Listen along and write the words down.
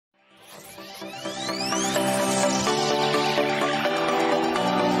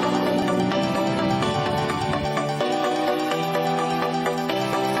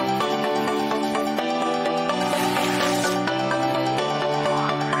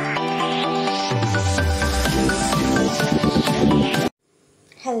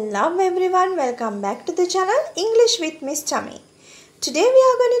Hello everyone, welcome back to the channel English with Miss Chami. Today we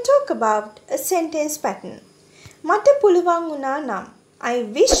are going to talk about a sentence pattern. Mata puluwan unna nam. I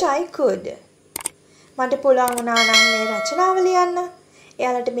wish I could. Mata puluwan unna nam මේ රචනාව ලියන්න.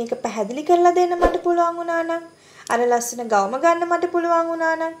 එයාලට මේක පැහැදිලි කරලා දෙන්න මට පුළුවන් වුණා නම්. අර ලස්සන ගවම ගන්න මට පුළුවන්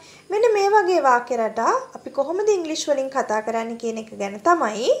වුණා නම්. මෙන්න මේ වගේ වාක්‍ය රටා අපි කොහොමද ඉංග්‍රීසි වලින් කතා කරන්නේ කියන එක ගැන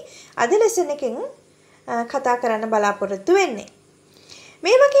තමයි අද ලෙසන් එකෙන් කතා කරන්න බලාපොරොත්තු වෙන්නේ.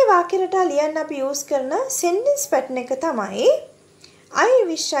 මේ වගේ වාක්‍ය රටා ලියන්න අපි යූස් කරන sentence pattern එක තමයි I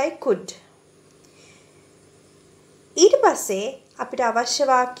wish I could. ඊට පස්සේ අපිට අවශ්‍ය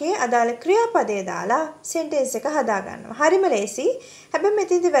වාක්‍යයේ අදාළ ක්‍රියාපදය දාලා sentence එක හදා ගන්නවා. හරිම ලේසි. හැබැයි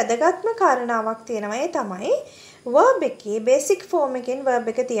මෙතනදී වැදගත්ම කාරණාවක් තියෙනවා. ඒ තමයි verb එකේ basic form එකෙන්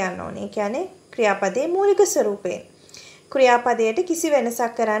verb එක තියන්න ඕනේ. ඒ කියන්නේ ක්‍රියාපදයේ මූලික ස්වරූපයෙන්. ක්‍රියාපදයට කිසි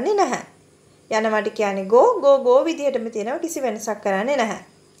වෙනසක් කරන්නේ නැහැ. යනවට කියන්නේ go විදිහටම තියෙනවා, කිසි වෙනසක් කරන්නේ නැහැ.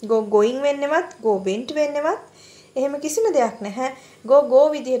 going වෙන්නෙවත් go went වෙන්නෙවත් එහෙම කිසිම දෙයක් නැහැ. go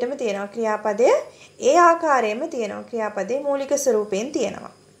විදිහටම තියෙනවා. ක්‍රියාපදය ඒ ආකාරයෙන්ම තියෙනවා. ක්‍රියාපදයේ මූලික ස්වරූපයෙන්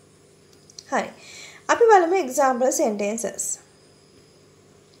තියෙනවා. හරි. අපි බලමු example sentences.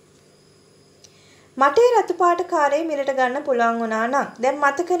 මට රතු පාට කාර්යය මිලට ගන්න පුළුවන් වුණා නම් දැන්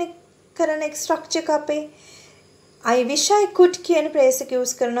මතකනේ කරන ස්ට්‍රක්චර් එක අපේ I wish I could කියන phrase එක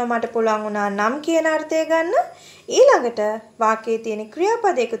use කරනවා මට පුළුවන් වුණා නම් කියන අර්ථය ගන්න. ඊළඟට වාක්‍යයේ තියෙන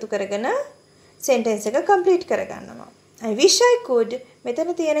ක්‍රියාපද එකතු කරගෙන sentence එක complete කරගන්නවා. I wish I could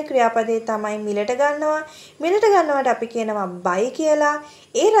මෙතන තියෙන ක්‍රියාපදේ තමයි මිලට ගන්නවා. මිලට ගන්නවට අපි කියනවා buy කියලා.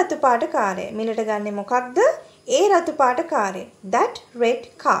 ඒ රතු පාට කාර්යය මිලට ගන්නේ මොකක්ද? ඒ රතු පාට කාර්යය. That red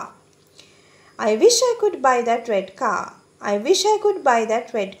car. I wish I could buy that red car. I wish I could buy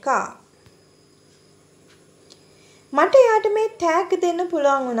that red car. මට එයාට මේ ටැග් දෙන්න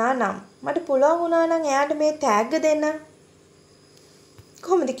පුළුවන් වුණා නම් මට පුළුවන් වුණා නම් එයාට මේ ටැග් දෙන්න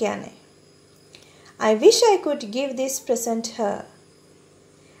කොහොමද කියන්නේ? I wish I could give this present her.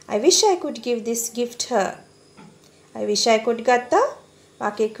 I wish I could give this gift her. I wish I could ගත්තා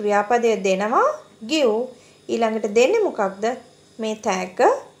වාක්‍ය ක්‍රියාපදය දෙනවා give ඊළඟට දෙන්නේ මොකක්ද? මේ tag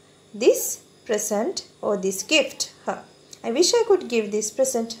this present or this gift her. I wish I could give this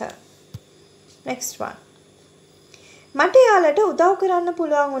present her. Next one. මට යාලට උදව් කරන්න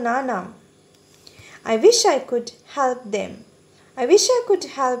පුළුවන් වුණා නම් I wish I could help them. I wish I could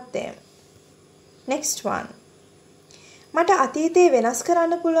help them. Next one. මට අතීතේ වෙනස්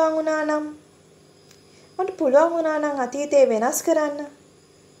කරන්න පුළුවන් වුණා නම් මට පුළුවන් වුණා නම් අතීතේ වෙනස් කරන්න.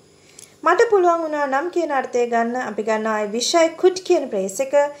 මට පුළුවන් වුණා නම් කියන අර්ථය ගන්න අපි ගන්න I wish I could කියන phrase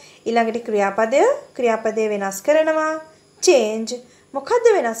එක ඊළඟට ක්‍රියාපදය වෙනස් කරනවා change මොකද්ද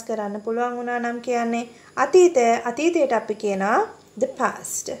වෙනස් කරන්න පුළුවන් වුණා නම් කියන්නේ අතීතයට අපි කියනවා the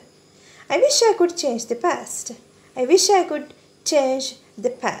past. I wish I could change the past. I wish I could change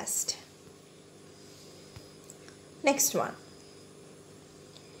the past. Next one.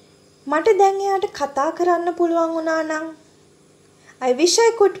 මට දැන් එයාට කතා කරන්න පුළුවන් වුණා නම් I wish I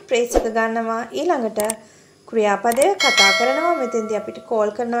could phrase එක ගන්නවා ඊළඟට ක්‍රියාපදය කතා කරනවා මෙතෙන්දී අපිට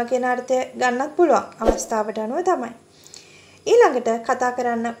call කරනවා කියන අර්ථය ගන්නත් පුළුවන් අවස්ථාවට අනුව තමයි. ඊළඟට කතා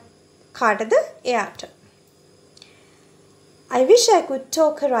කරන්න කාටද? එයාට. I wish I could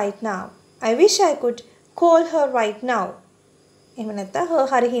talk her right now. I wish I could call her right now. එහෙම නැත්නම් her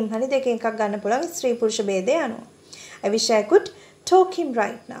හරි him හරි දෙකෙන් එකක් ගන්න පුළුවන් ස්ත්‍රී පුරුෂ ભેදය අනුව. I wish I could talk him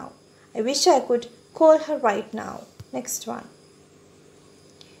right now. I wish I could call her right now. Next one.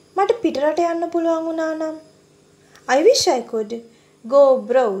 මට පිටරට යන්න පුළුවන් වුණා නම් I wish I could go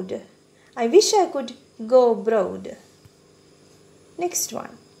abroad. I wish I could go abroad. Next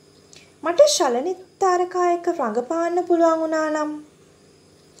one. මට ශලනිත්තරකායක රඟපාන්න පුළුවන් වුණා නම්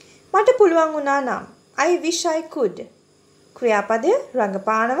මට පුළුවන් වුණා නම් I wish I could ක්‍රියාපදය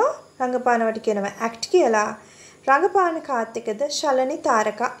රඟපානවට කියනවා act කියලා. රඟපාන කාත් එකද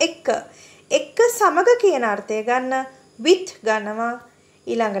ශලනිතරක එක්ක සමග කියන අර්ථය ගන්න with ගන්නවා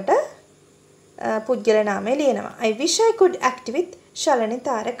ඊළඟට පුද්ගල නාමය ලියනවා. I wish I could act with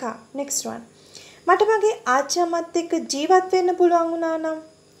ශලනිතරක. Next one. මට මගේ ආච්චියමත් එක්ක ජීවත් වෙන්න පුළුවන් වුණා නම්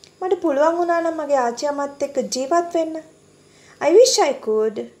මට පුළුවන් වුණා නම් මගේ ආච්චියමත් එක්ක ජීවත් වෙන්න I wish I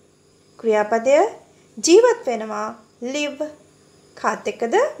could ක්‍රියාපදය ජීවත් වෙනවා live කාත්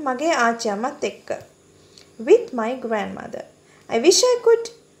එක්කද මගේ ආච්චියමත් එක්ක with my grandmother. I wish I could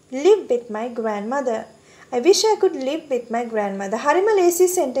live with my grandmother. I wish I could live with my grandmother. හරිම ලේසි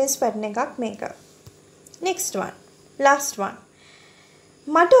sentence pattern එකක් මේක. Next one. Last one.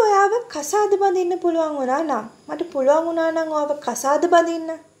 මට ඔයාව කසාද බඳින්න පුළුවන් වුණා නම් මට පුළුවන් වුණා නම් ඔයාව කසාද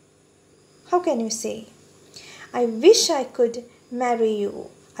බඳින්න How can you say? I wish I could marry you.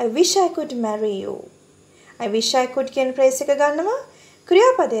 I wish I could marry you. I wish I could කියන phrase එක ගන්නවා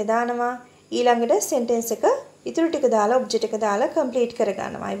ක්‍රියාපදය දානවා ඊළඟට sentence එක ඉතුරු ටික දාලා object එක දාලා complete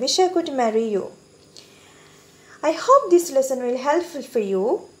කරගන්නවා. I wish I could marry you. I hope this lesson will helpful for you.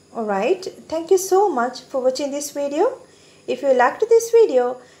 Alright, thank you so much for watching this video. If you liked this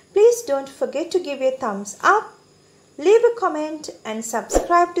video, please don't forget to give a thumbs up, leave a comment and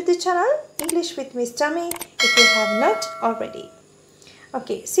subscribe to the channel English with Miss Tummy if you have not already.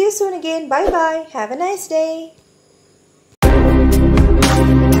 Okay, see you soon again. Bye bye. Have a nice day.